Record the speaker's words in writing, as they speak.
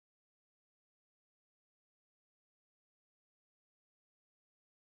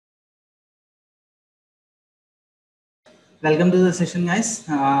Welcome to the session, guys.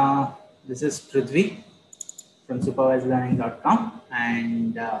 This is Prithvi from supervisedlearning.com,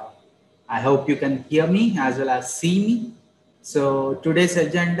 and I hope you can hear me as well as see me. So today's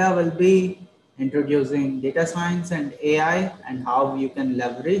agenda will be introducing data science and AI and how you can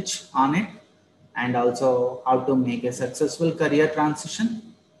leverage on it, and also how to make a successful career transition,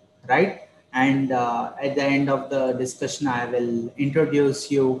 right? And at the end of the discussion, I will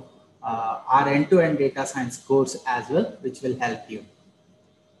introduce you our end-to-end data science course as well, which will help you,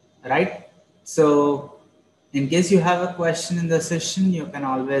 right? So in case you have a question in the session, you can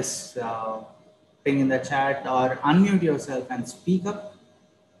always ping in the chat or unmute yourself and speak up,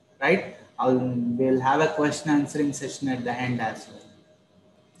 right? We'll have a question answering session at the end as well.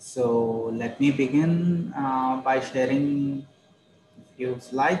 So let me begin by sharing a few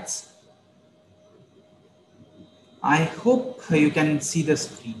slides. I hope you can see the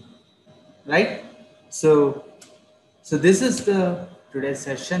screen, right? So this is the today's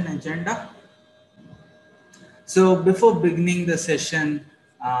session agenda. So before beginning the session,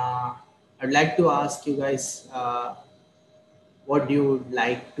 I'd like to ask you guys what do you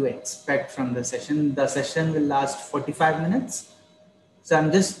like to expect from the session. The session will last 45 minutes. So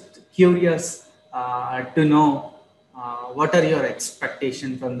I'm just curious to know what are your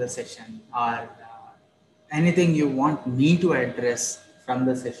expectations from the session, or anything you want me to address from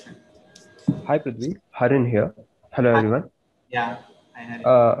the session. Hi Prithvi, Harin here. Hello everyone. Yeah, I heard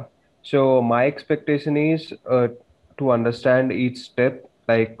it. So my expectation is to understand each step,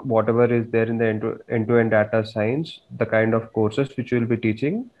 like whatever is there in the end-to-end data science, the kind of courses which we'll be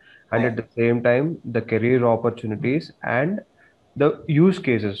teaching, and Right, at the same time the career opportunities and the use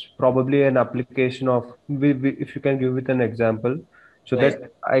cases, probably an application of, if you can give with an example, so right,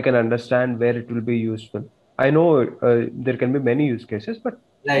 that I can understand where it will be useful. I know there can be many use cases, but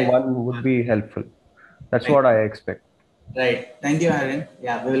right, one would be helpful. That's right. what I expect. Right. Thank you, Aaron.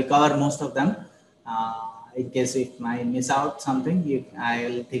 Yeah, we will cover most of them. In case if I miss out something,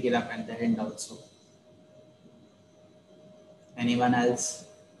 I'll pick it up at the end also. Anyone else?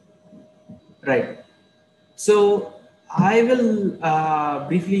 Right. So I will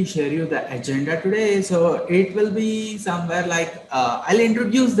briefly share you the agenda today. So it will be somewhere like I'll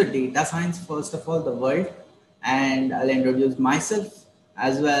introduce the data science first of all, the world, and I'll introduce myself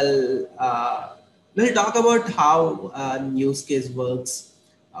as well. We'll talk about how use case works,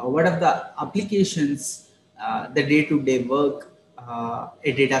 what are the applications, the day-to-day work a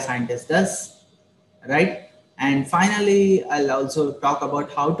data scientist does, right? And finally, I'll also talk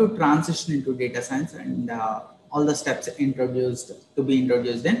about how to transition into data science and all the steps introduced to be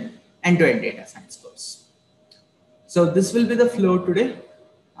introduced in end-to-end data science course. So this will be the flow today.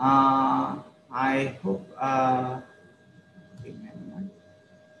 I hope. Give me a moment.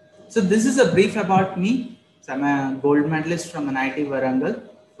 So this is a brief about me. So I'm a gold medalist from NIT Warangal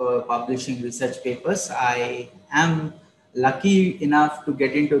for publishing research papers. I am lucky enough to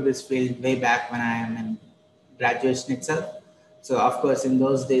get into this field way back when I am in graduation itself. So of course, in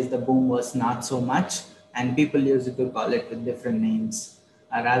those days, the boom was not so much, and people used to call it with different names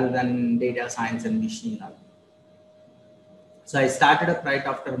rather than data science and machine learning. So I started up right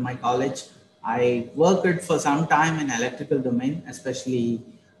after my college. I worked for some time in electrical domain, especially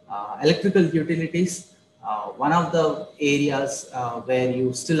electrical utilities. One of the areas where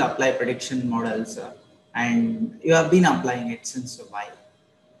you still apply prediction models, and you have been applying it since a while.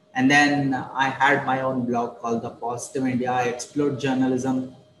 And then I had my own blog called The Positive India. I explored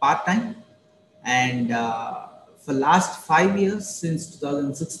journalism part time, and for last 5 years, since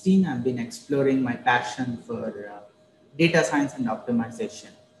 2016, I've been exploring my passion for data science and optimization.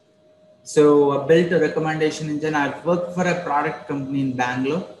 So I built a recommendation engine. I've worked for a product company in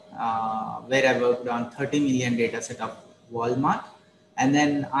Bangalore, where I worked on 30 million data set of Walmart. And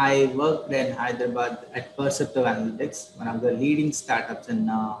then I worked in Hyderabad at Perceptive Analytics, one of the leading startups in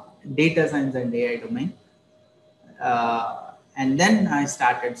data science and AI domain. And then I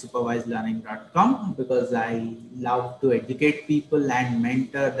started supervisedlearning.com because I love to educate people and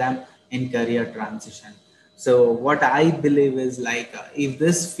mentor them in career transition. So what I believe is like if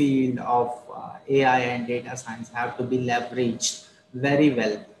this field of AI and data science have to be leveraged very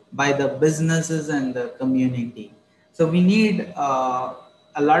well by the businesses and the community. So we need a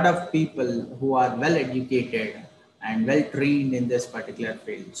lot of people who are well educated and well trained in this particular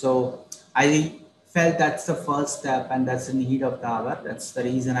field. So I felt that's the first step and that's the need of the hour. That's the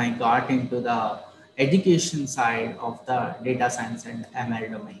reason I got into the education side of the data science and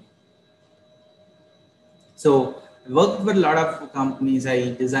ML domain. So I worked with a lot of companies.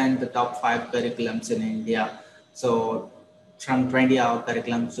 I designed the top 5 curriculums in India. So from 20-hour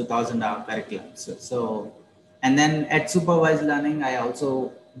curriculums to 1,000-hour curriculums. So And then at supervised learning, I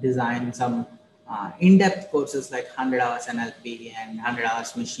also designed some in-depth courses like 100 hours NLP and 100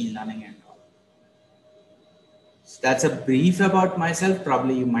 hours machine learning and all. So that's a brief about myself.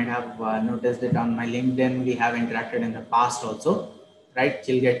 Probably you might have noticed it on my LinkedIn. We have interacted in the past also, right?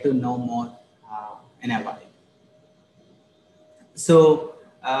 You'll get to know more in a while. So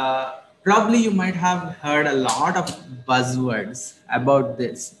probably you might have heard a lot of buzzwords about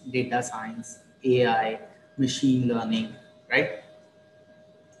this: data science, AI, machine learning, right?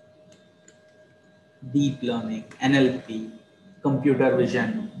 Deep learning, NLP, computer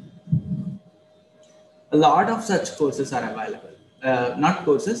vision. A lot of such courses are available. Not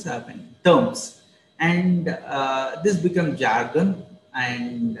courses, I mean terms. And this becomes jargon,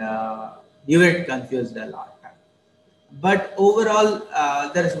 and you get confused a lot. But overall,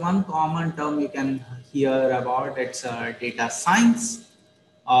 there is one common term you can hear about. It's data science,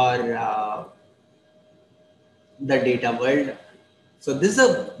 or the data world. So this is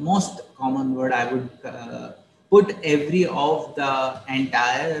the most common word I would put every of the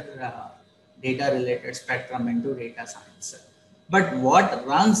entire data related spectrum into data science. But what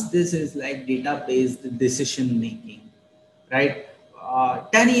runs this is like data-based decision making, right?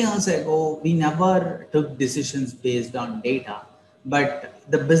 10 years ago, we never took decisions based on data, but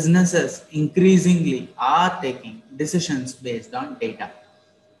the businesses increasingly are taking decisions based on data.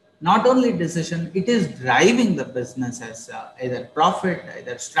 Not only decision, it is driving the business as either profit,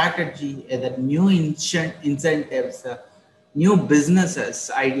 either strategy, either new incentives, new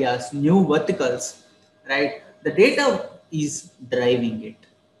businesses, ideas, new verticals, right? The data is driving it.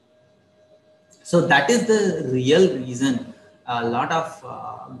 So that is the real reason a lot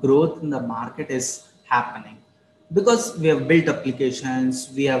of growth in the market is happening, because we have built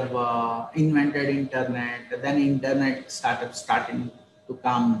applications, we have invented internet, then internet starting to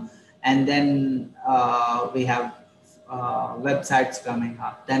come, and then we have websites coming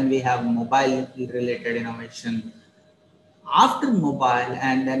up, then we have mobile related innovation after mobile,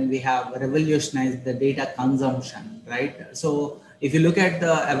 and then we have revolutionized the data consumption, right? So if you look at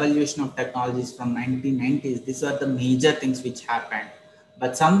the evolution of technologies from 1990s, these are the major things which happened.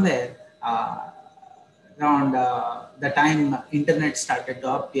 But somewhere around the time internet started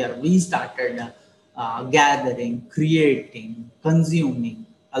to appear, we started gathering, creating, consuming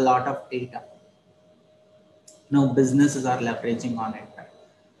a lot of data. Now businesses are leveraging on it.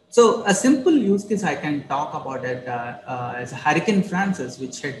 So a simple use case I can talk about it is Hurricane Francis,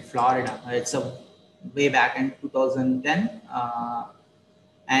 which hit Florida. It's a way back in 2010,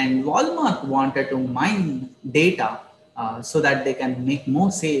 and Walmart wanted to mine data so that they can make more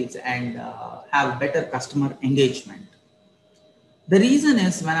sales and have better customer engagement. The reason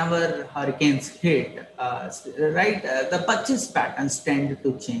is whenever hurricanes hit, right, the purchase patterns tend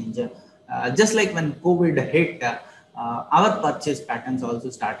to change. Just like when COVID hit, our purchase patterns also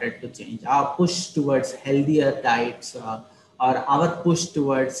started to change. Our push towards healthier diets, or our push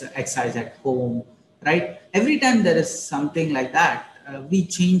towards exercise at home, right? Every time there is something like that, we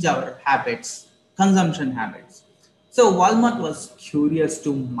change our habits, consumption habits. So Walmart was curious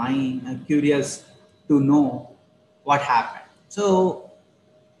to curious to know what happened. So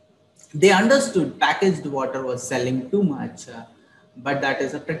they understood packaged water was selling too much, but that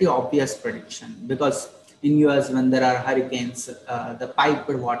is a pretty obvious prediction, because in US, when there are hurricanes, the piped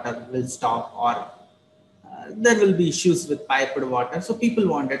water will stop, or there will be issues with piped water. So people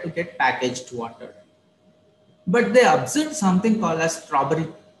wanted to get packaged water. But they observed something called as strawberry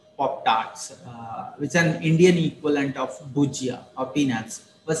Pop-Tarts, which is an Indian equivalent of bhujia or peanuts,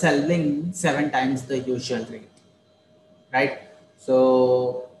 was selling 7 times the usual rate, right?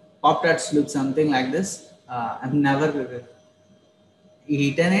 So Pop-Tarts look something like this. I've never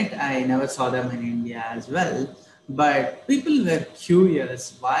eaten it. I never saw them in India as well. But people were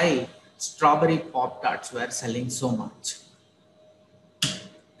curious why strawberry Pop-Tarts were selling so much.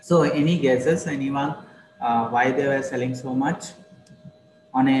 So any guesses, anyone, why they were selling so much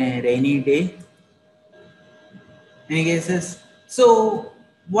on a rainy day? Any guesses? So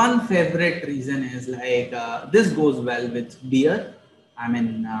one favorite reason is like this goes well with beer. I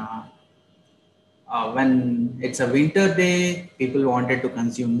mean, when it's a winter day, people wanted to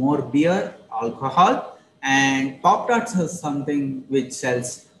consume more beer, alcohol, and Pop-Tarts is something which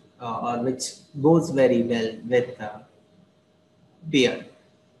sells or which goes very well with beer.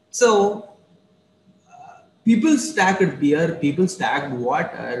 So people stacked beer, people stacked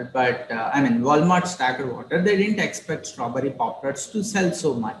water, but I mean, Walmart stacked water. They didn't expect strawberry Pop-Tarts to sell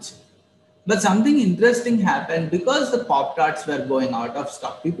so much. But something interesting happened because the Pop-Tarts were going out of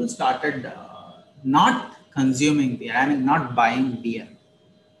stock. People started not consuming beer, I mean, not buying beer.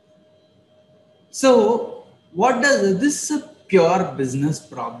 So what does this is a pure business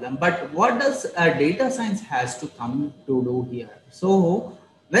problem, but what does data science has to come to do here? So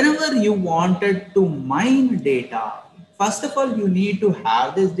whenever you wanted to mine data, first of all, you need to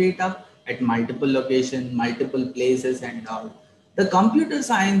have this data at multiple locations, multiple places and all. The computer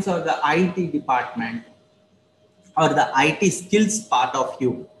science or the IT department or the IT skills part of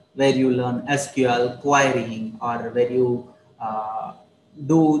you, where you learn SQL querying or where you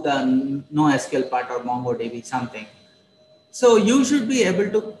do the no SQL part or MongoDB something. So you should be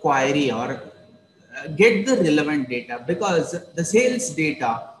able to query or get the relevant data, because the sales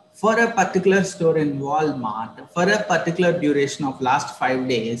data for a particular store in Walmart for a particular duration of last 5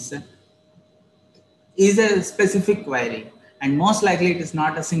 days is a specific query, and most likely it is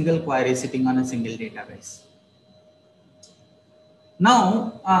not a single query sitting on a single database.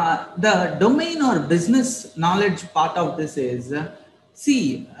 Now, the domain or business knowledge part of this is,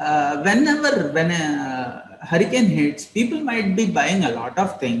 when a hurricane hits, people might be buying a lot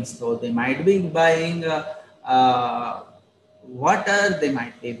of things. So they might be buying water, they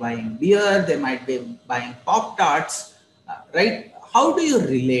might be buying beer, they might be buying Pop Tarts, right? How do you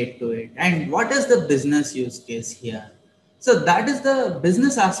relate to it? And what is the business use case here? So that is the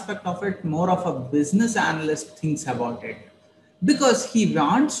business aspect of it. More of a business analyst thinks about it, because he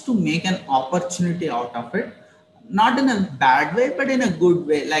wants to make an opportunity out of it, not in a bad way but in a good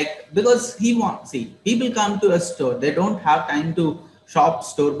way. Like, because he wants, see, people come to a store, they don't have time to shop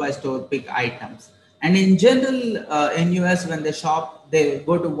store by store, pick items. And in general, in US, when they shop, they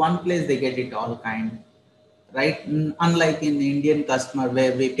go to one place, they get it all kind, right? Unlike in Indian customer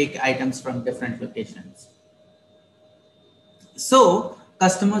where we pick items from different locations. So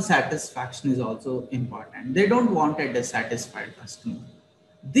customer satisfaction is also important. They don't want a dissatisfied customer.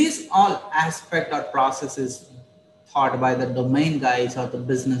 These all aspect or processes thought by the domain guys or the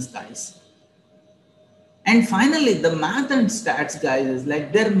business guys. And finally, the math and stats guys is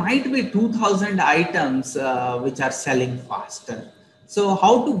like, there might be 2000 items which are selling faster. So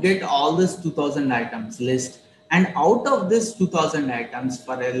how to get all this 2000 items list? And out of this 2000 items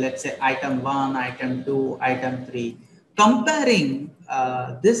for let's say item 1, item 2, item 3, comparing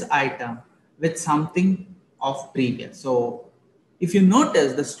this item with something of previous. So if you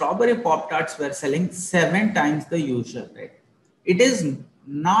notice, the strawberry Pop Tarts were selling 7 times the usual rate. It is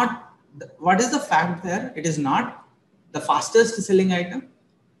not, what is the fact there? It is not the fastest selling item.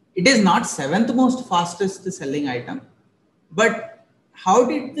 It is not 7th most fastest selling item. But how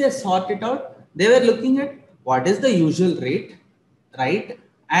did they sort it out? They were looking at what is the usual rate, right?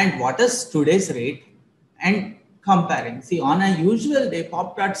 And what is today's rate, and comparing. See, on a usual day,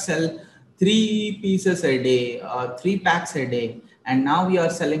 Pop Tarts sell 3 pieces a day, 3 packs a day, and now we are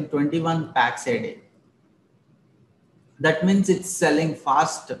selling 21 packs a day. That means it's selling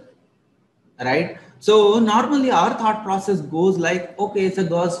fast, right? So normally our thought process goes like, okay, it's a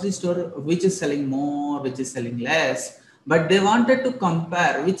grocery store, which is selling more, which is selling less, but they wanted to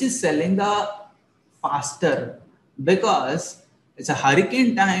compare which is selling the faster, because it's a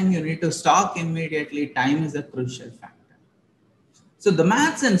hurricane time, you need to stock immediately. Time is a crucial factor. So the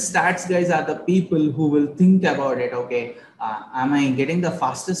maths and stats guys are the people who will think about it. Okay, am I getting the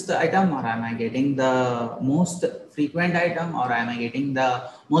fastest item, or am I getting the most frequent item, or am I getting the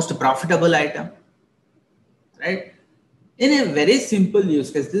most profitable item, right? In a very simple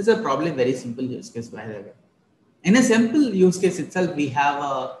use case, this is a probably very simple use case, by the way. In a simple use case itself, we have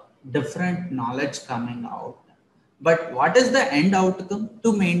a different knowledge coming out. But what is the end outcome?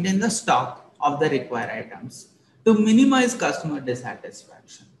 To maintain the stock of the required items, to minimize customer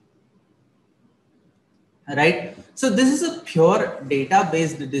dissatisfaction, right? So this is a pure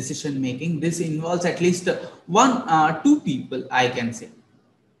data-based decision making. This involves at least two people, I can say.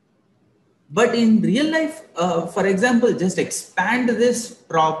 But in real life, for example, just expand this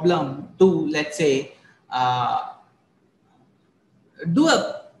problem to, let's say, do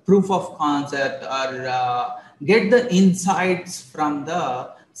a proof of concept, or get the insights from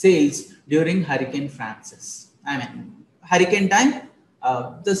the sales during Hurricane Francis. I mean, hurricane time,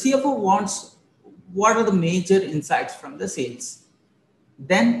 the CFO wants what are the major insights from the sales.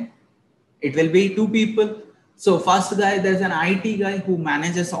 Then it will be 2 people. So first guy, there's an IT guy who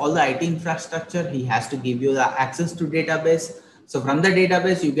manages all the IT infrastructure. He has to give you the access to database. So from the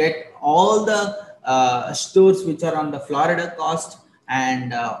database, you get all the stores which are on the Florida coast,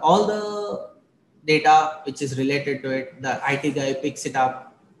 and all the data which is related to it. The IT guy picks it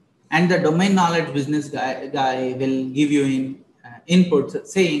up, and the domain knowledge business guy will give you inputs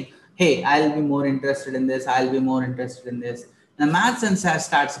saying, hey, I'll be more interested in this, I'll be more interested in this. The maths and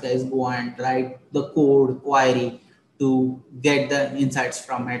stats guys go and write the code query to get the insights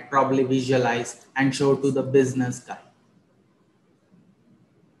from it, probably visualize and show to the business guy.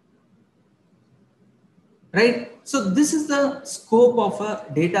 Right? So this is the scope of a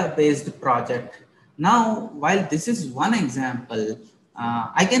data-based project. Now, while this is one example,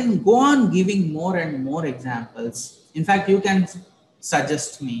 I can go on giving more and more examples. In fact, you can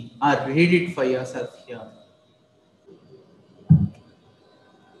suggest me or read it for yourself here.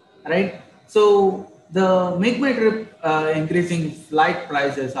 Right? So the make my trip increasing flight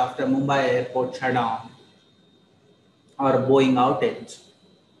prices after Mumbai airport shutdown or Boeing outage.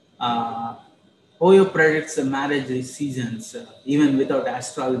 Oyo predicts the marriage seasons even without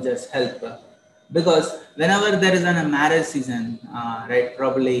astrologers' help. Because whenever there is a marriage season, right,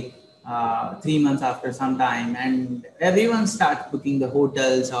 probably 3 months after some time, and everyone starts booking the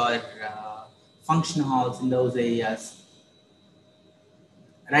hotels or function halls in those areas,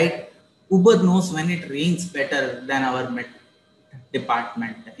 right? Uber knows when it rains better than our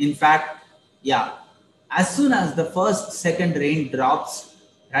department. In fact, yeah, as soon as the first, second rain drops,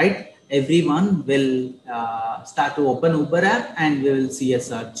 right, everyone will start to open Uber app and we will see a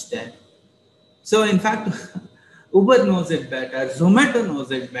search there. So in fact, Uber knows it better, Zomato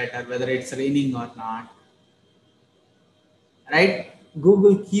knows it better, whether it's raining or not, right?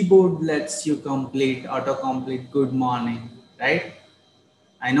 Google keyboard lets you complete autocomplete good morning, right?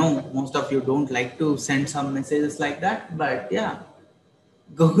 I know most of you don't like to send some messages like that, but yeah,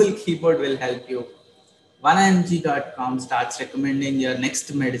 Google keyboard will help you. 1mg.com starts recommending your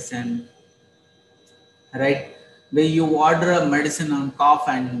next medicine, right? Where you order a medicine on cough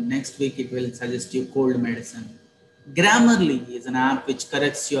and next week it will suggest you cold medicine. Grammarly is an app which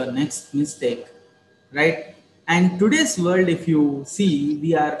corrects your next mistake, right? And today's world, if you see,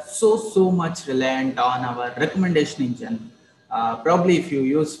 we are so much reliant on our recommendation engine. Probably if you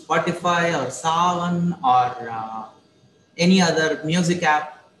use Spotify or Savan or any other music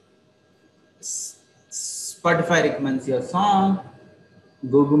app, Spotify recommends your song,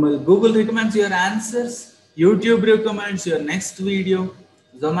 Google recommends your answers, YouTube recommends your next video,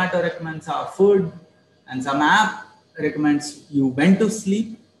 Zomato recommends our food, and some app recommends you when to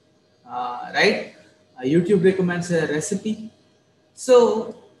sleep, right? YouTube recommends a recipe.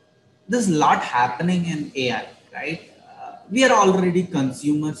 So there's a lot happening in AI, right? We are already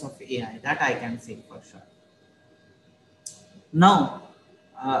consumers of AI, that I can say for sure. Now,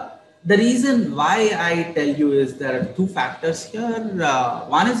 the reason why I tell you is there are two factors here.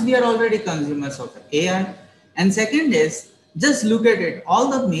 One is we are already consumers of AI, and second is just look at it. All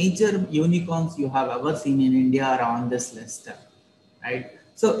the major unicorns you have ever seen in India are on this list, right?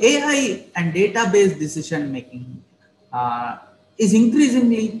 So AI and database decision making is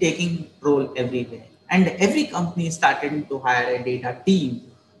increasingly taking role everywhere, and every company is starting to hire a data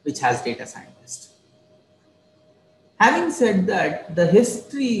team which has data scientists. Having said that, the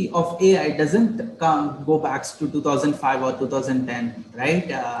history of AI doesn't go back to 2005 or 2010, right?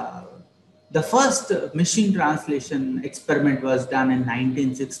 The first machine translation experiment was done in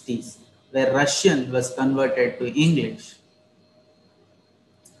 1960s, where Russian was converted to English.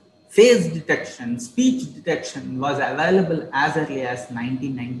 Face detection, speech detection was available as early as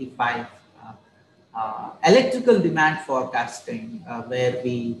 1995. Electrical demand forecasting, where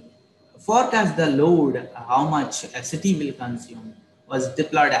we forecast the load, how much a city will consume, was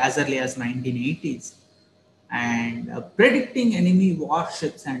deployed as early as 1980s. And predicting enemy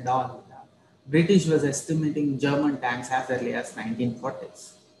warships and all, British was estimating German tanks as early as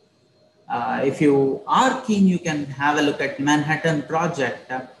 1940s. If you are keen, you can have a look at Manhattan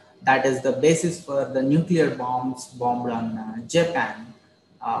Project. That is the basis for the nuclear bombs bombed on Japan.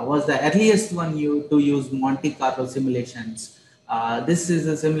 Was the earliest one to use Monte Carlo simulations. This is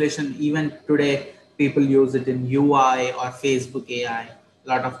a simulation even today, people use it in UI or Facebook AI, a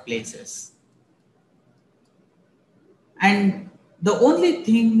lot of places. And the only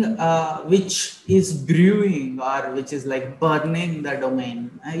thing which is brewing or which is like burning the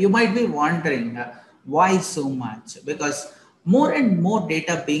domain, you might be wondering why so much? Because more and more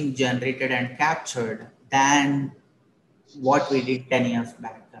data being generated and captured than what we did 10 years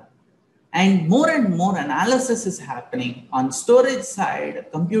back. And more analysis is happening on storage side,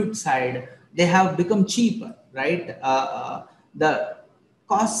 compute side. They have become cheaper, right? The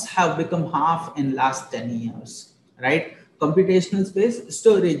costs have become half in last 10 years, right? Computational space,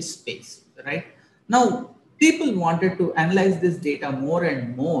 storage space, right? Now, people wanted to analyze this data more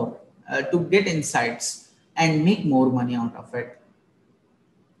and more to get insights and make more money out of it,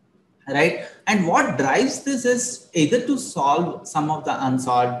 right? And what drives this is either to solve some of the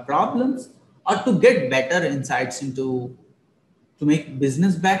unsolved problems or to get better insights into to make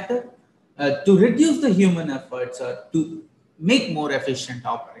business better, to reduce the human efforts or to make more efficient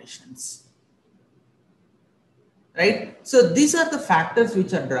operations, right? So these are the factors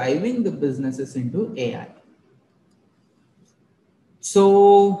which are driving the businesses into AI.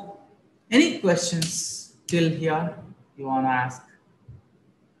 So any questions till here you want to ask?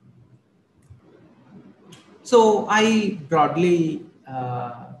 So I broadly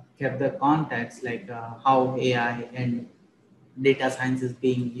kept the context, like how AI and data science is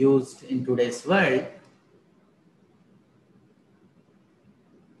being used in today's world.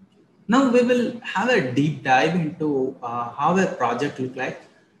 Now we will have a deep dive into how a project look like.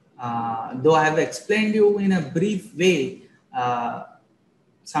 Though I have explained you in a brief way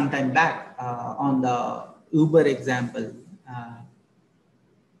sometime back on the Uber example.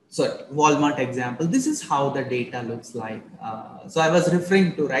 Sorry, Walmart example. This is how the data looks like. So I was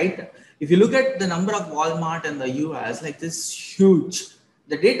referring to, right? If you look at the number of Walmart in the US, like this huge,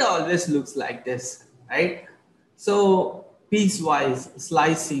 the data always looks like this, right? So piecewise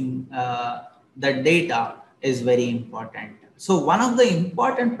slicing the data is very important. So one of the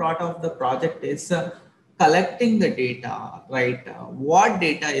important part of the project is collecting the data, right? What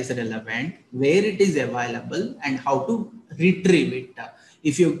data is relevant, where it is available, and how to retrieve it.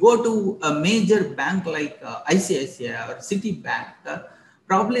 If you go to a major bank like ICICI or Citibank,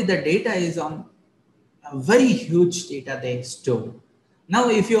 probably the data is on a very huge data they store. Now,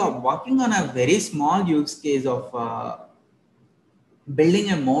 if you are working on a very small use case of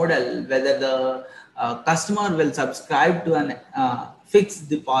building a model, whether the customer will subscribe to an fixed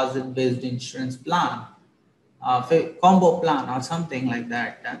deposit based insurance plan, combo plan or something like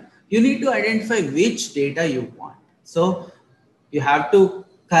that, you need to identify which data you want. So you have to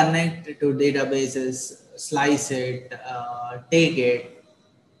connect to databases, slice it, take it.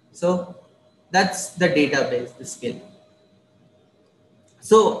 So that's the database, the skill.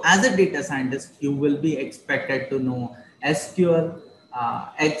 So as a data scientist, you will be expected to know SQL,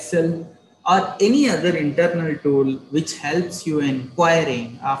 Excel, or any other internal tool which helps you in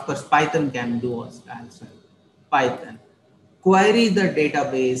querying. Of course, Python can do as well. Python. Query the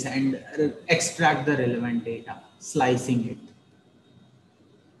database and extract the relevant data, slicing it.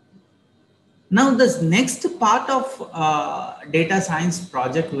 Now, this next part of data science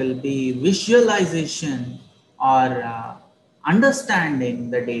project will be visualization or understanding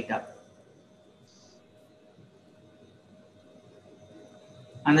the data.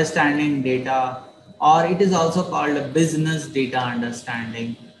 Understanding data, or it is also called a business data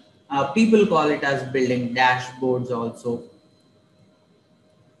understanding. People call it as building dashboards also.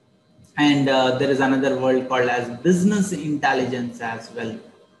 And there is another word called as business intelligence as well.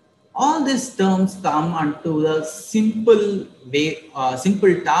 All these terms come onto the simple way,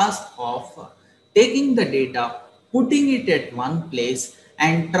 simple task of taking the data, putting it at one place,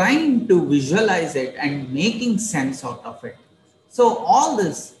 and trying to visualize it and making sense out of it. So all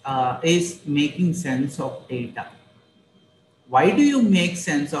this is making sense of data. Why do you make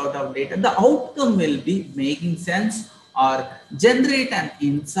sense out of data? The outcome will be making sense or generate an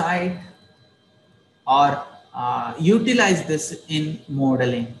insight or utilize this in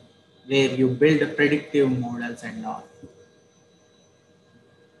modeling where you build predictive models and all.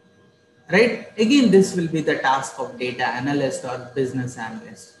 Right? Again, this will be the task of data analyst or business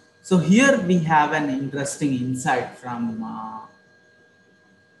analyst. So here we have an interesting insight from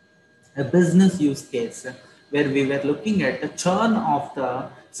a business use case where we were looking at the churn of the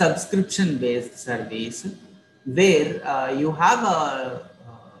subscription based service where you have a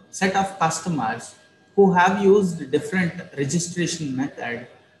set of customers who have used different registration method,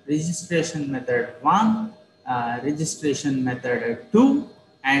 registration method 1, registration method 2,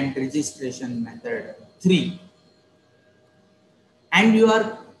 and registration method 3. And you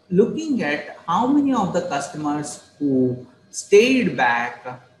are looking at how many of the customers who stayed back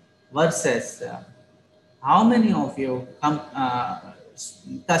versus how many of you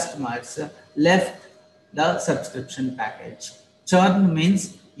customers left the subscription package. Churn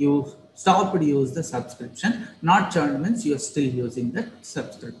means you stopped use the subscription, not churn means you're still using the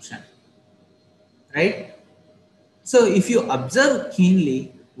subscription, right? So if you observe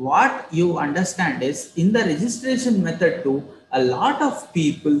keenly, what you understand is in the registration method 2, a lot of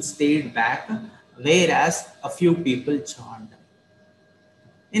people stayed back, whereas a few people churned.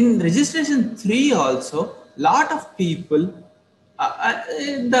 In registration 3 also, lot of people,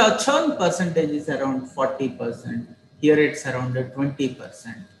 the churn percentage is around 40%. Here it's around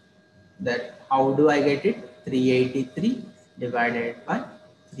 20%. That how do I get it? 383 divided by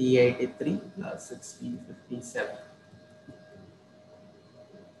 383 plus 1657.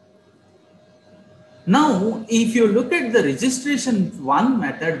 Now, if you look at the registration one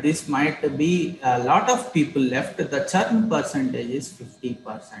method, this might be a lot of people left. The churn percentage is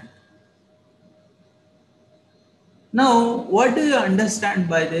 50%. Now, what do you understand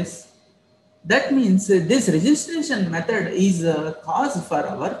by this? That means this registration method is a cause for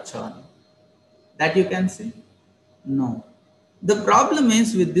our churn. That you can say? No. The problem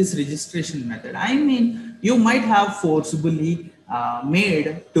is with this registration method. I mean, you might have forcibly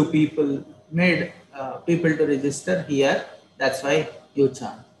made people to register here. That's why you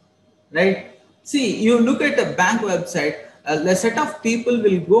churn, right? See, you look at a bank website. A set of people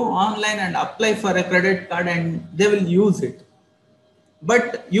will go online and apply for a credit card, and they will use it.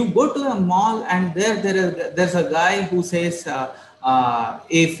 But you go to a mall and there's a guy who says,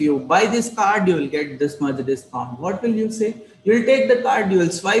 if you buy this card, you will get this much discount. What will you say? You'll take the card, you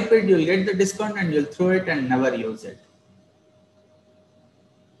will swipe it, you'll get the discount, and you'll throw it and never use it,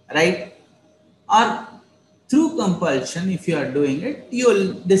 right? Or through compulsion, if you are doing it, you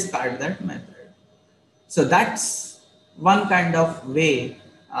will discard that method. So that's one kind of way.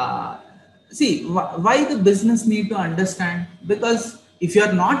 See, why the business need to understand? Because if you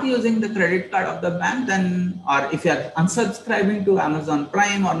are not using the credit card of the bank, then, or if you are unsubscribing to Amazon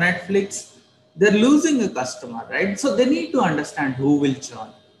Prime or Netflix, they're losing a customer, right? So they need to understand who will churn.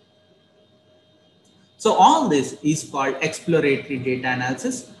 So all this is called exploratory data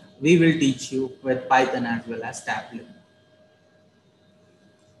analysis. We will teach you with Python as well as Tableau.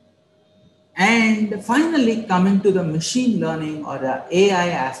 And finally, coming to the machine learning or the AI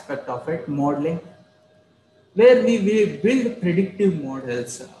aspect of it, modeling, where we will build predictive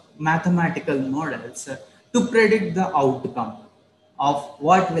models, mathematical models to predict the outcome of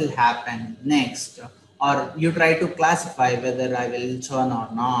what will happen next. Or you try to classify whether I will churn or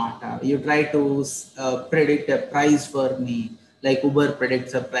not. You try to predict a price for me, like Uber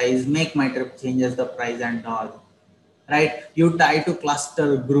predicts a price, Make My Trip changes the price and all. Right? You try to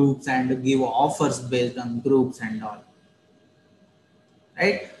cluster groups and give offers based on groups and all.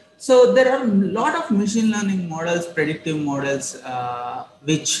 Right? So there are a lot of machine learning models, predictive models,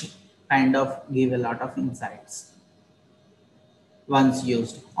 which kind of give a lot of insights once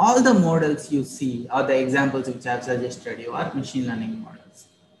used. All the models you see or the examples which I have suggested you are machine learning models.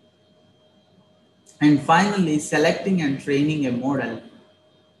 And finally, selecting and training a model.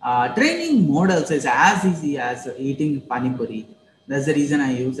 Training models is as easy as eating pani puri. That's the reason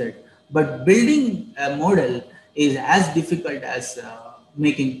I use it. But building a model is as difficult as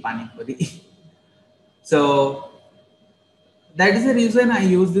making pani puri. So that is the reason I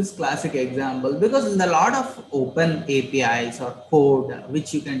use this classic example, because there's a lot of open APIs or code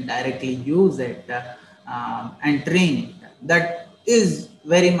which you can directly use it and train it. That is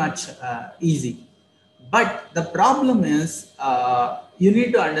very much easy. But the problem is you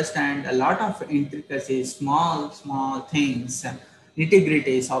need to understand a lot of intricacies, small things,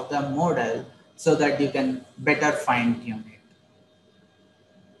 nitty-gritties of the model so that you can better fine tune it.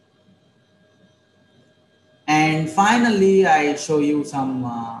 And finally, I show you some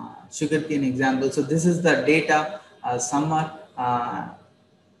sugarcane examples. So this is the data summer.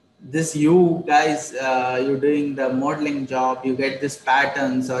 This you guys, you're doing the modeling job, you get this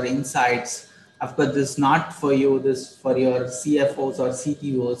patterns or insights. Of course, this is not for you, this for your CFOs or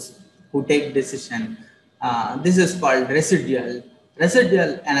CTOs who take decision. This is called residual.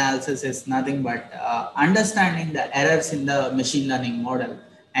 Residual analysis is nothing but understanding the errors in the machine learning model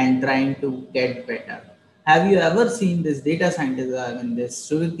and trying to get better. Have you ever seen this data scientist, this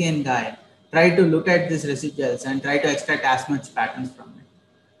sugarcane guy, try to look at these residuals and try to extract as much patterns from it?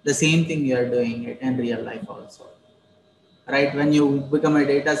 The same thing you are doing it in real life also. Right? When you become a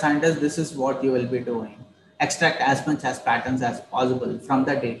data scientist, this is what you will be doing. Extract as much as patterns as possible from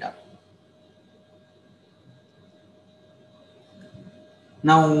the data.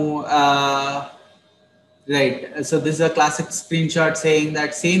 Now, right. So this is a classic screenshot saying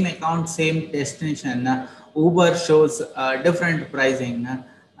that same account, same destination. Uber shows different pricing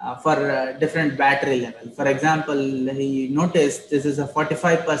for different battery level. For example, he noticed this is a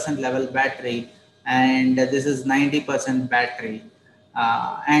 45% level battery and this is 90% battery.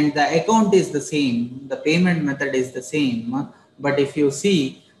 And the account is the same, the payment method is the same. But if you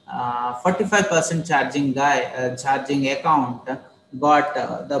see 45% charging account got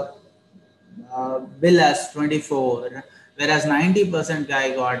the bill as 24, whereas 90%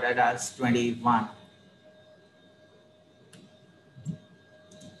 guy got it as 21.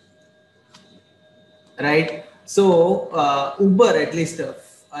 Right? So Uber, at least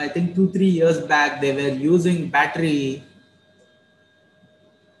I think 2-3 years back, they were using battery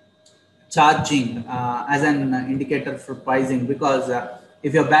charging as an indicator for pricing, because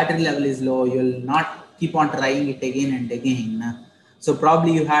If your battery level is low, you'll not keep on trying it again and again. So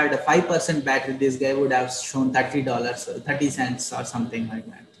probably you had a 5% battery, this guy would have shown $30 or 30 cents or something like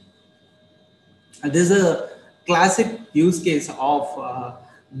that. This is a classic use case of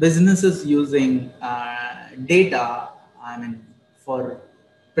businesses using data, I mean, for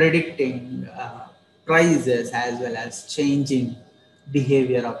predicting prices as well as changing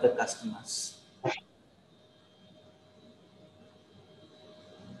behavior of the customers.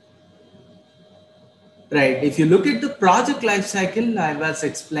 Right. If you look at the project life cycle, I was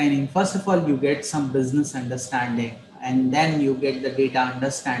explaining, first of all, you get some business understanding, and then you get the data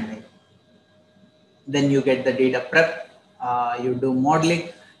understanding. Then you get the data prep, you do modeling,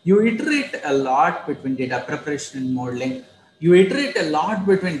 you iterate a lot between data preparation and modeling, you iterate a lot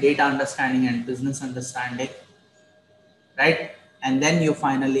between data understanding and business understanding, right? And then you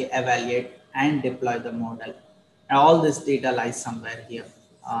finally evaluate and deploy the model. And all this data lies somewhere here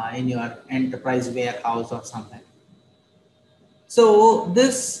in your enterprise warehouse or something. So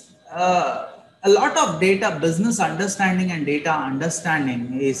this, a lot of data business understanding and data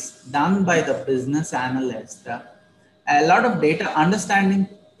understanding is done by the business analyst. A lot of data understanding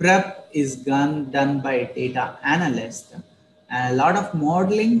prep is done by data analyst. A lot of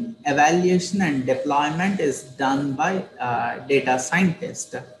modeling, evaluation, and deployment is done by data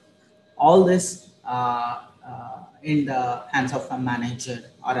scientist. All this in the hands of a manager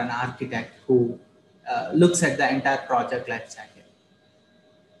or an architect who looks at the entire project lifecycle.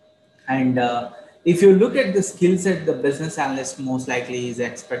 And if you look at the skill set, the business analyst most likely is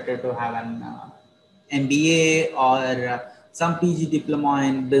expected to have an MBA or some PG diploma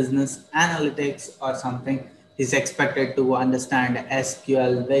in business analytics or something. Is expected to understand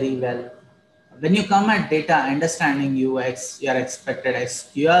SQL very well. When you come at data understanding UX, you are expected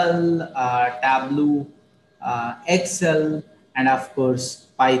SQL, Tableau, Excel, and of course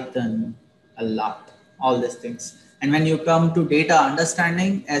Python a lot, all these things. And when you come to data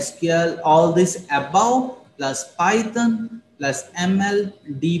understanding, SQL, all this above plus Python plus ML,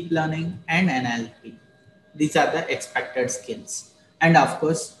 deep learning, and NLP. These are the expected skills. And of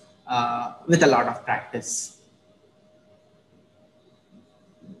course, with a lot of practice.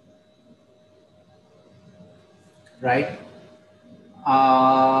 Right?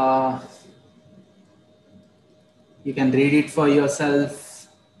 You can read it for yourself.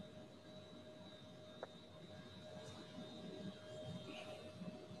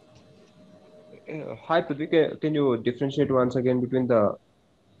 Hi, Prithvi, can you differentiate once again between the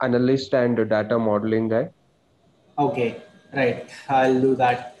analyst and the data modeling guy? Okay, right. I'll do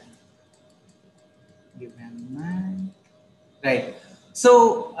that. Give me a moment. Right.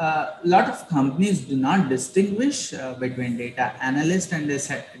 So a lot of companies do not distinguish between data analyst and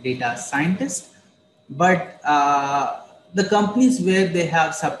data scientist, but the companies where they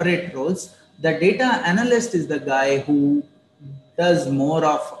have separate roles, the data analyst is the guy who does more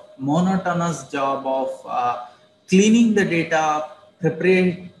of monotonous job of cleaning the data,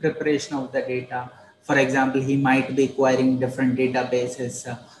 preparation of the data. For example, he might be acquiring different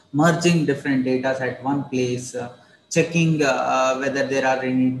databases, merging different data at one place, checking whether there are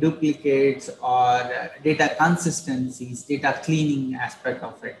any duplicates or data consistencies, data cleaning aspect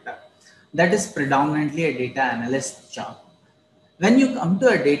of it. That is predominantly a data analyst job. When you come to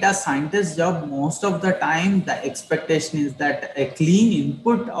a data scientist job, most of the time the expectation is that a clean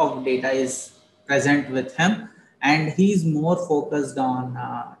input of data is present with him, and he's more focused on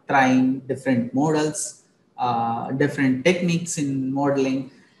trying different models, different techniques in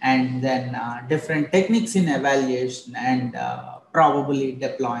modeling, and then different techniques in evaluation, and probably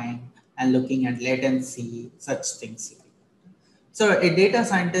deploying and looking at latency, such things. So a data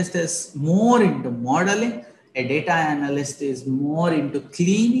scientist is more into modeling, a data analyst is more into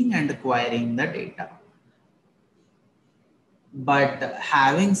cleaning and acquiring the data. But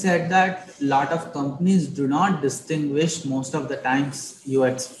having said that, a lot of companies do not distinguish. Most of the times you are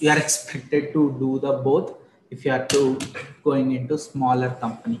expected to do the both if you are going into smaller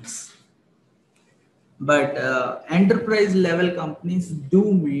companies. But enterprise level companies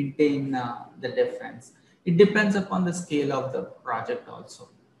do maintain the difference. It depends upon the scale of the project also.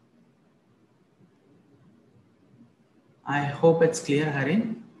 I hope it's clear,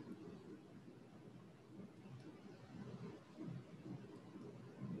 Harin.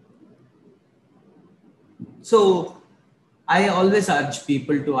 So I always urge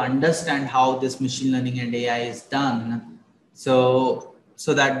people to understand how this machine learning and AI is done. So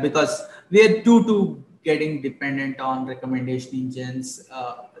that, because we are too getting dependent on recommendation engines,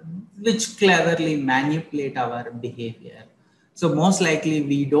 which cleverly manipulate our behavior. So most likely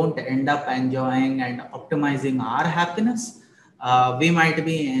we don't end up enjoying and optimizing our happiness. we might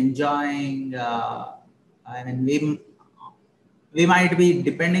be enjoying, we might be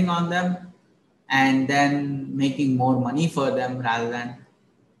depending on them and then making more money for them rather than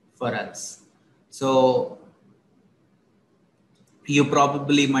for us. So you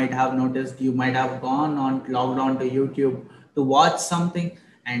probably might have noticed, you might have gone on, logged on to YouTube to watch something,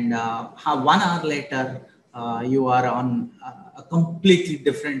 and 1 hour later, you are on a completely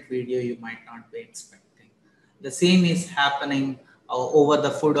different video you might not be expecting. The same is happening over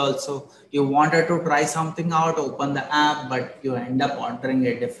the food also. You wanted to try something out, open the app, but you end up ordering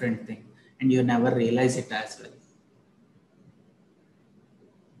a different thing and you never realize it as well.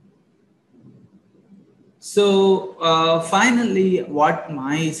 So finally, what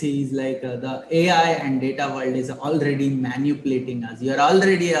my say is like the AI and data world is already manipulating us. You're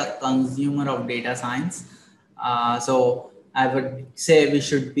already a consumer of data science. So I would say we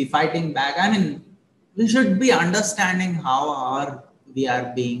should be fighting back. I mean, we should be understanding how we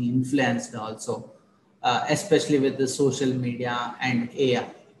are being influenced also, especially with the social media and AI.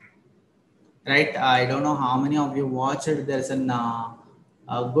 Right? I don't know how many of you watched it. There's a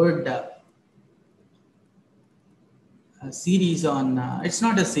good a series on it's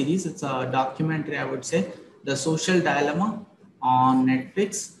not a series, it's a documentary, I would say, The Social Dilemma on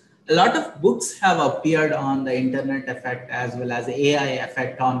Netflix. A lot of books have appeared on the internet effect as well as AI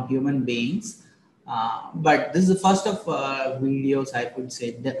effect on human beings, but this is the first of videos, I could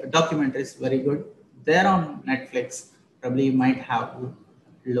say. The documentary is very good. They're on Netflix. Probably you might have to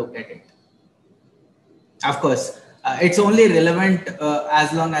look at it. Of course, it's only relevant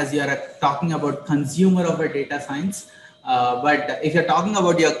as long as you are talking about consumer of a data science. But if you're talking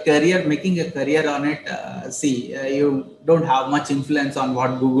about your career, making a career on it, you don't have much influence on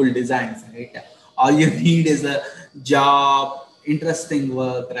what Google designs, right? All you need is a job, interesting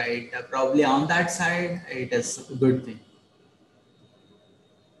work, right? Probably on that side, it is a good thing.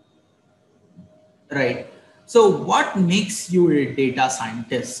 Right. So what makes you a data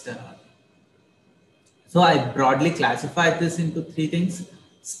scientist? So I broadly classified this into three things: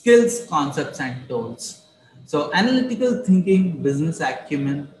 skills, concepts, and tools. So analytical thinking, business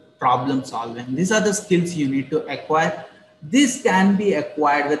acumen, problem solving. These are the skills you need to acquire. This can be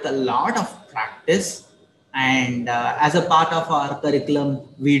acquired with a lot of practice. And as a part of our curriculum,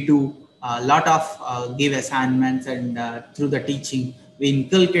 we do a lot of give assignments, and through the teaching, we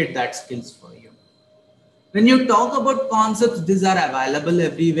inculcate that skills for you. When you talk about concepts, these are available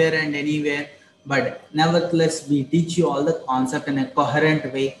everywhere and anywhere, but nevertheless, we teach you all the concept in a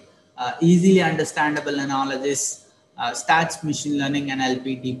coherent way, easily understandable analogies, stats, machine learning,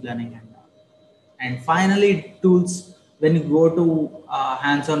 NLP, deep learning, and all. And finally, tools. When you go to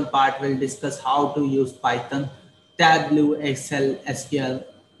hands-on part, we'll discuss how to use Python, Tableau, Excel, SQL,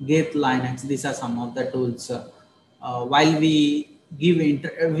 Git, Linux. These are some of the tools. While we give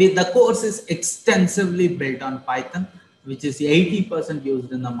the course is extensively built on Python, which is 80%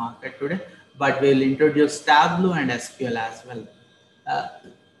 used in the market today. But we'll introduce Tableau and SQL as well.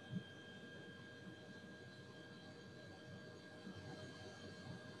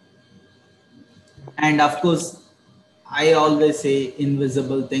 And of course, I always say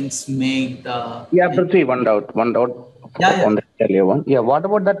invisible things make the... Yeah, Prithvi, one doubt. Yeah. On the earlier one. Yeah, what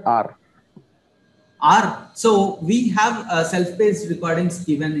about that R? R. So we have self-paced recordings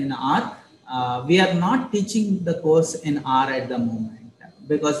given in R. We are not teaching the course in R at the moment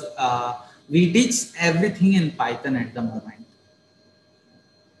because we teach everything in Python at the moment.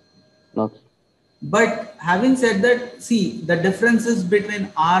 Okay. But having said that, see, the differences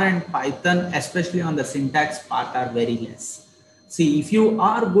between R and Python, especially on the syntax part, are very less. See, if you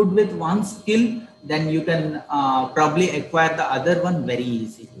are good with one skill, then you can probably acquire the other one very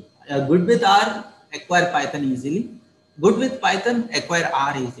easily. Good with R, acquire Python easily. Good with Python, acquire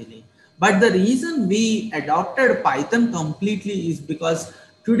R easily. But the reason we adopted Python completely is because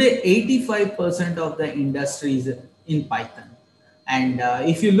today 85% of the industry is in Python. And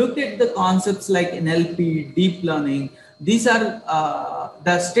if you look at the concepts like NLP, deep learning, these are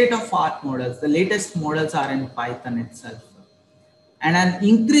the state-of-art models. The latest models are in Python itself. And an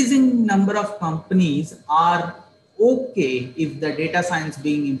increasing number of companies are okay if the data science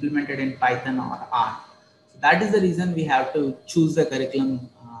being implemented in Python or R. So that is the reason we have to choose the curriculum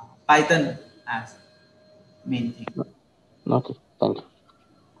Python as main thing. Okay, thank you.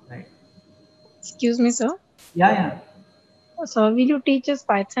 Right. Excuse me, sir. Yeah. So will you teach us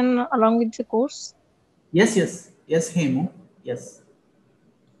Python along with the course? Yes, Hemu. Yes.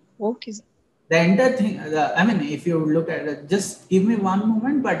 Okay, sir. The entire thing, I mean, if you look at it, just give me one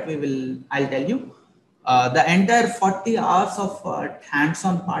moment, but I'll tell you. The entire 40 hours of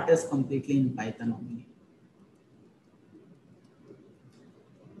hands-on part is completely in Python only.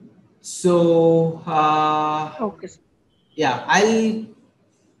 So Okay, sir. yeah, I'll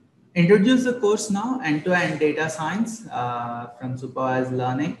introduce the course now, end-to-end data science from supervised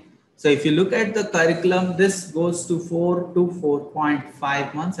learning. So if you look at the curriculum, this goes to 4 to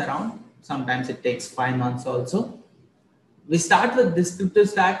 4.5 months around. Sometimes it takes 5 months also. We start with descriptive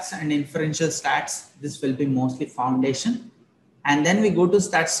stats and inferential stats. This will be mostly foundation. And then we go to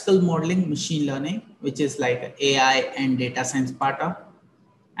statistical modeling, machine learning, which is like AI and data science part of.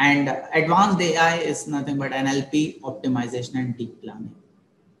 And advanced AI is nothing but NLP, optimization, and deep learning,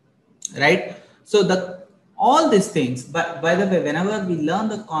 right? So all these things, but by the way, whenever we learn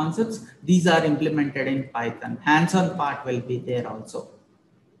the concepts, these are implemented in Python. Hands-on part will be there also.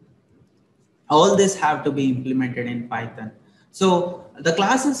 All this have to be implemented in Python. So the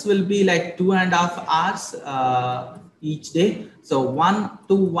classes will be like 2.5 hours each day. So 1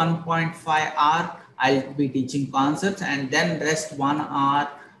 to 1.5 hour I'll be teaching concepts, and then rest 1 hour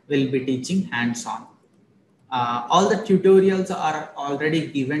will be teaching hands-on. All the tutorials are already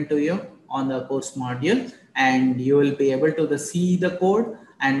given to you on the course module, and you will be able to see the code,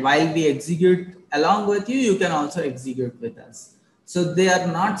 and while we execute along with you, you can also execute with us. So they are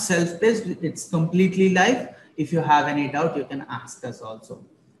not self-paced, it's completely live. If you have any doubt, you can ask us also.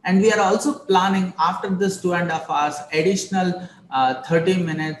 And we are also planning after this 2.5 hours, additional 30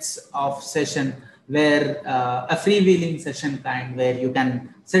 minutes of session where a freewheeling session kind, where you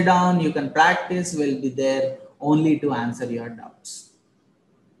can sit down, you can practice, will be there only to answer your doubts.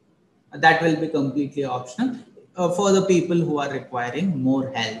 That will be completely optional for the people who are requiring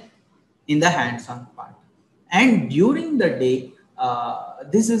more help in the hands-on part. And during the day,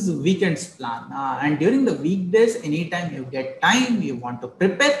 this is weekends plan. And during the weekdays, anytime you get time, you want to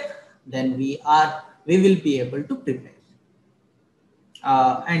prepare, then we will be able to prepare.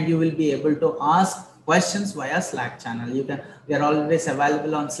 And you will be able to ask questions via Slack channel. We are always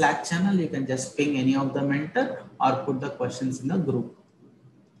available on Slack channel. You can just ping any of the mentor or put the questions in the group.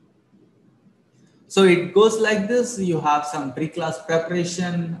 So it goes like this. You have some pre-class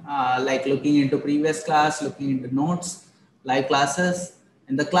preparation, like looking into previous class, looking into notes, live classes.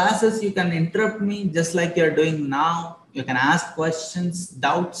 In the classes, you can interrupt me just like you're doing now. You can ask questions,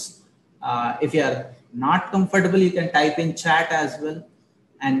 doubts. If you are not comfortable, you can type in chat as well.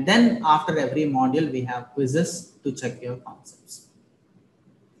 And then after every module, we have quizzes to check your concepts.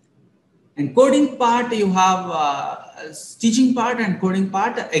 And coding part, you have teaching part and coding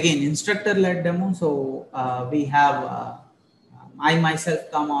part. Again, instructor-led demo. So we have, I myself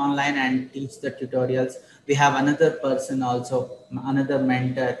come online and teach the tutorials. We have another person also, another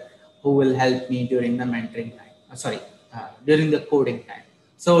mentor who will help me during the mentoring time. During the coding time.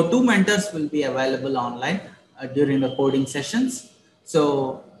 So 2 mentors will be available online during the coding sessions.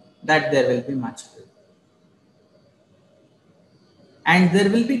 So that there will be much help. And there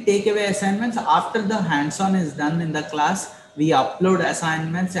will be takeaway assignments after the hands-on is done in the class. We upload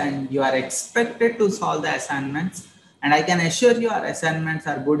assignments and you are expected to solve the assignments. And I can assure you our assignments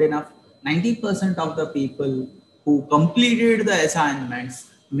are good enough. 90% of the people who completed the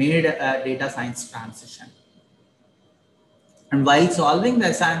assignments made a data science transition. And while solving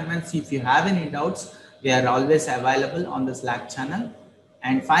the assignments, if you have any doubts, we are always available on the Slack channel.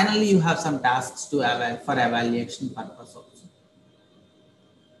 And finally, you have some tasks to for evaluation purpose also.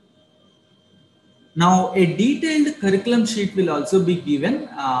 Now, a detailed curriculum sheet will also be given,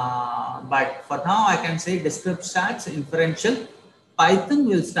 but for now I can say descriptive stats, inferential. Python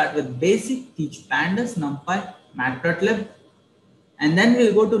will start with basic, teach pandas, NumPy, matplotlib, and then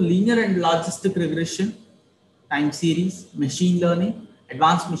we'll go to linear and logistic regression, time series, machine learning,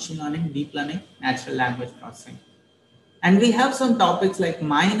 advanced machine learning, deep learning, natural language processing. And we have some topics like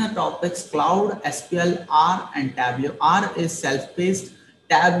minor topics, cloud, SQL, R, and Tableau. R is self-paced.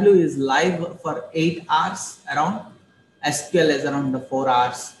 Tableau is live for 8 hours around. SQL is around the 4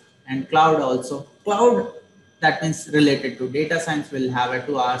 hours. And cloud also. Cloud, that means related to data science, will have a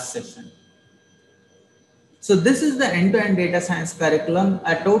 2-hour session. So this is the end-to-end data science curriculum,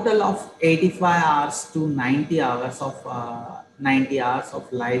 a total of 85 hours to 90 hours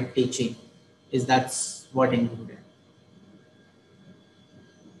of live teaching. That's what included.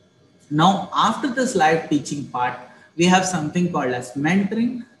 Now, after this live teaching part, we have something called as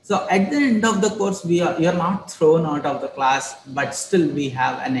mentoring. So at the end of the course, you're not thrown out of the class, but still we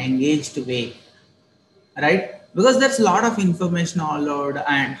have an engaged way, right? Because there's a lot of information all over,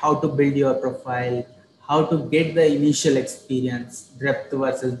 and how to build your profile, how to get the initial experience, depth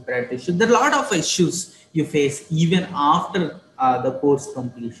versus breadth issue. There are a lot of issues you face even after the course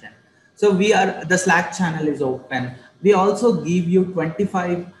completion. So the Slack channel is open. We also give you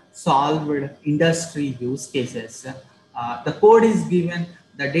 25 solved industry use cases. The code is given,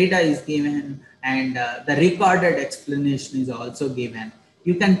 the data is given, and the recorded explanation is also given.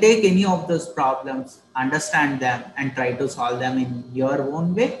 You can take any of those problems, understand them, and try to solve them in your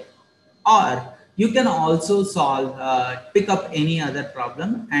own way, or you can also solve, pick up any other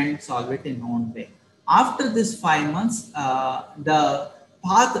problem and solve it in your own way. After this 5 months, the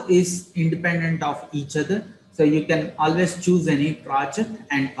path is independent of each other. So you can always choose any project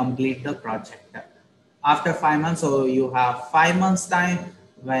and complete the project. After 5 months, so you have 5 months time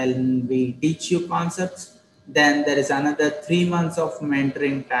when we teach you concepts. Then there is another 3 months of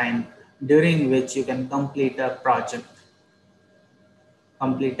mentoring time during which you can complete a project.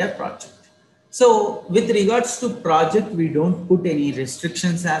 So with regards to project, we don't put any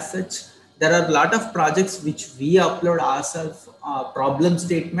restrictions as such. There are a lot of projects which we upload ourselves, problem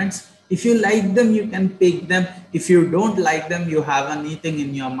statements. If you like them, you can pick them. If you don't like them, you have anything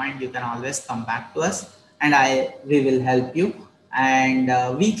in your mind, you can always come back to us and we will help you. And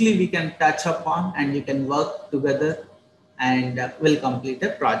weekly we can touch upon and you can work together and we'll complete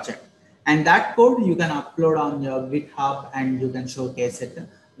a project. And that code you can upload on your GitHub and you can showcase it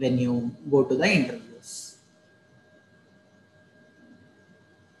when you go to the interviews.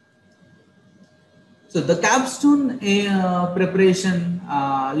 So the capstone preparation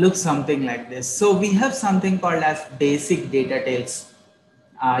looks something like this. So we have something called as basic data tales.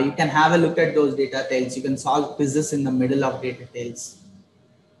 You can have a look at those data tales. You can solve quizzes in the middle of data tales.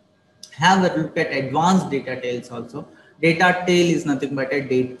 Have a look at advanced data tales also. Data tale is nothing but a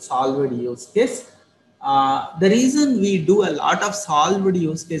data solved use case. The reason we do a lot of solved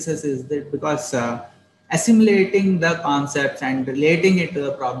use cases is that because assimilating the concepts and relating it to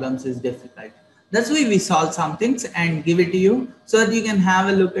the problems is difficult. That's why we solve some things and give it to you so that you can have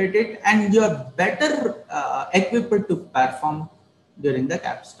a look at it and you're better equipped to perform during the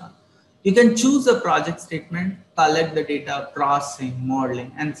capstone. You can choose a project statement, collect the data, processing,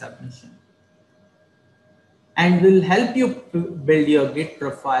 modeling, and submission. And will help you build your Git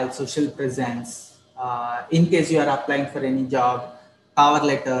profile, social presence, in case you are applying for any job, cover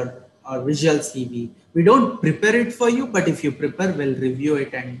letter, or visual CV. We don't prepare it for you, but if you prepare, we'll review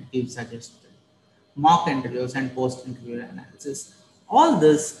it and give suggestions. Mock interviews and post-interview analysis. All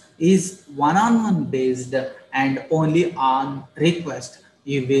this is one-on-one based and only on request,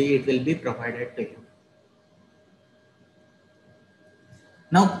 it will be provided to you.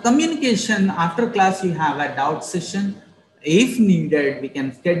 Now, communication, after class, you have a doubt session. If needed, we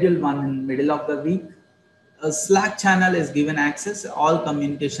can schedule one in the middle of the week. A Slack channel is given access. All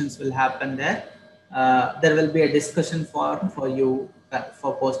communications will happen there. There will be a discussion forum for you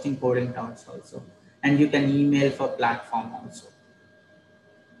for posting coding doubts also. And you can email for platform also.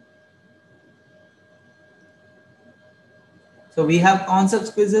 So we have concepts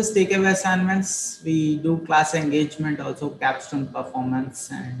quizzes, takeaway assignments. We do class engagement, also capstone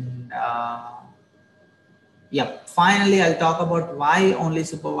performance, and yeah. Finally, I'll talk about why only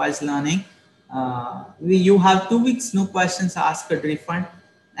supervised learning. You have 2 weeks, no questions asked at refund,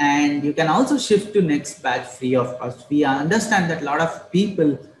 and you can also shift to next batch free of cost. We understand that a lot of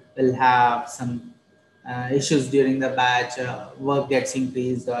people will have some issues during the batch, work gets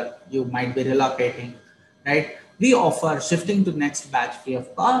increased, or you might be relocating, right? We offer shifting to next batch free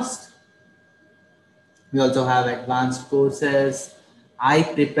of cost. We also have advanced courses. I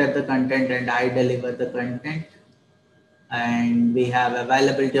prepare the content and I deliver the content. And we have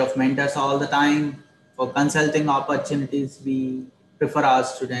availability of mentors all the time. For consulting opportunities, we prefer our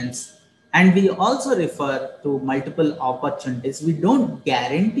students. And we also refer to multiple opportunities. We don't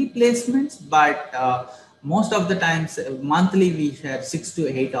guarantee placements, but most of the times monthly we share 6 to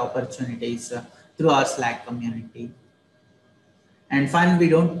 8 opportunities through our Slack community. And finally, we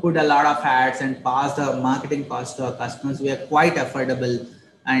don't put a lot of ads and pass the marketing cost to our customers. We are quite affordable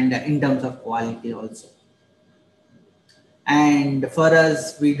and in terms of quality also. And for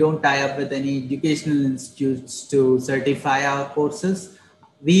us, we don't tie up with any educational institutes to certify our courses.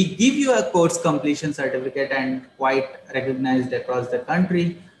 We give you a course completion certificate and quite recognized across the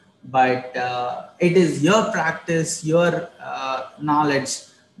country, but it is your practice, your knowledge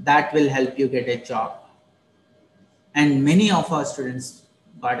that will help you get a job. And many of our students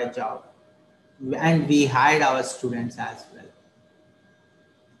got a job and we hired our students as well.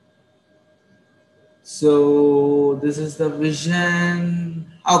 So this is the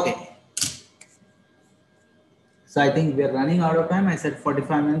vision. Okay. So I think we're running out of time. I said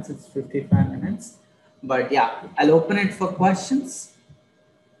 45 minutes, it's 55 minutes. But yeah, I'll open it for questions.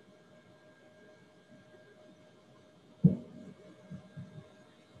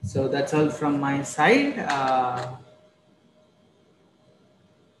 So that's all from my side.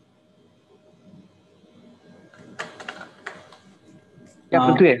 Yeah,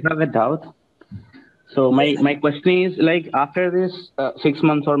 Prithvi, I have a doubt. So my question is like after this 6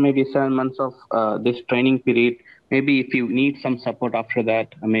 months or maybe 7 months of this training period, maybe if you need some support after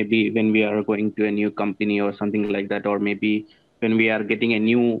that, maybe when we are going to a new company or something like that, or maybe when we are getting a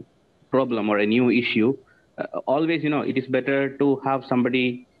new problem or a new issue, always it is better to have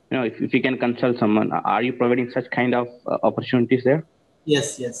somebody. If you can consult someone, are you providing such kind of opportunities there?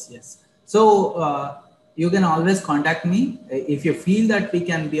 Yes, yes, yes. So you can always contact me if you feel that we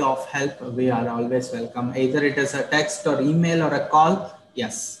can be of help. We are always welcome. Either it is a text or email or a call.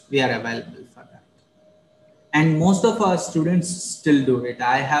 Yes, we are available for that. And most of our students still do it.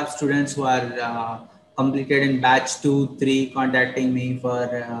 I have students who are completed in batch 2, 3, contacting me for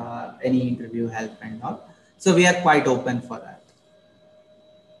any interview help and all. So we are quite open for that.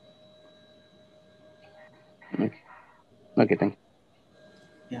 Okay, thank you.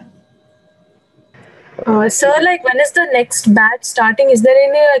 Yeah. Sir, like when is the next batch starting? Is there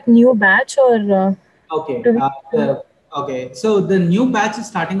any like new batch or? Okay. Do we- Okay. So the new batch is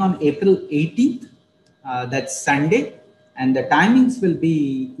starting on April 18th. That's Sunday, and the timings will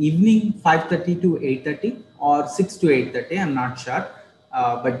be evening 5:30 to 8:30 or 6 to 8:30. I'm not sure,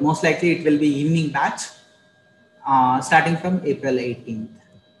 but most likely it will be evening batch, starting from April 18th.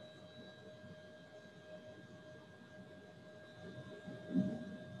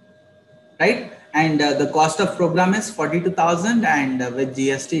 Right, and the cost of program is 42,000, and with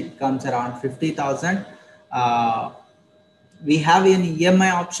GST it comes around 50,000. We have an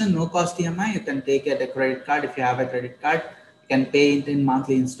EMI option, no cost EMI. You can take it a credit card. If you have a credit card, you can pay it in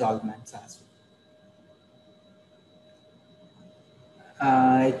monthly installments as well.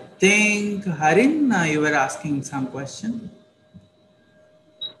 I think Harin, you were asking some question.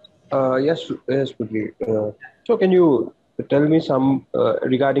 Yes, Prithvi. So can you tell me some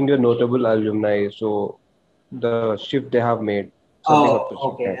regarding the notable alumni? So the shift they have made, something of the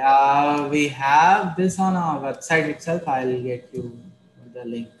Oh, shift. okay. We have this on our website itself. I'll get you the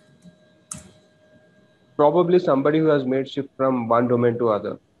link. Probably somebody who has made shift from one domain to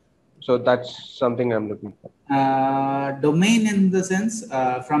other. So that's something I'm looking for. Domain in the sense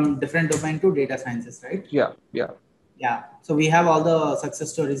from different domain to data sciences, right? Yeah. Yeah. So we have all the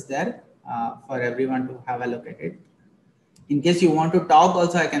success stories there for everyone to have a look at it. In case you want to talk,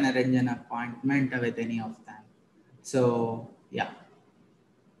 also I can arrange an appointment with any of them. So yeah.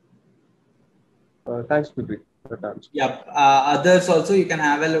 Thanks, Prithvi, for that answer. Yep. Others also you can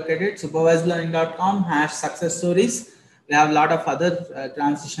have a look at it. Supervisedlearning.com /success stories. We have a lot of other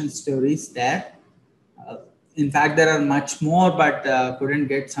transition stories there. In fact, there are much more, but couldn't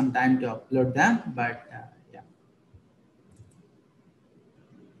get some time to upload them. But yeah.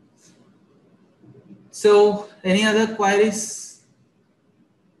 So, any other queries?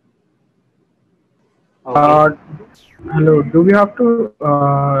 Okay. Hello. Do we have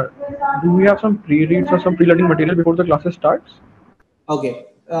some pre-reads or some pre-learning material before the classes starts? Okay.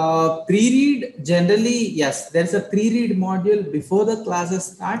 Pre-read generally, yes, there's a pre-read module before the classes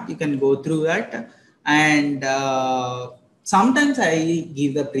start. You can go through that, and sometimes I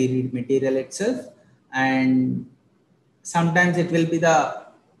give the pre-read material itself, and sometimes it will be the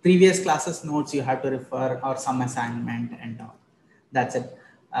previous classes notes you have to refer or some assignment and all. That's it.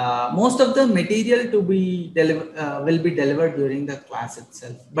 Most of the material to be will be delivered during the class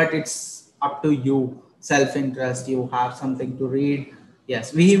itself, but it's up to you. Self-interest, you have something to read.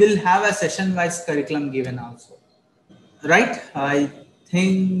 Yes, we will have a session-wise curriculum given also. Right? I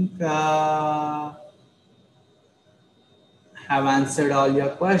think have answered all your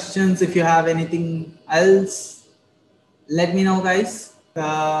questions. If you have anything else, let me know, guys.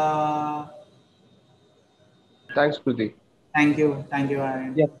 Thanks, Prithvi. Thank you. Thank you,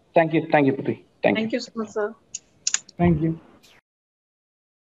 Aaron. Yeah, thank you, Prithvi. Thank you. Thank you so much, sir. Thank you.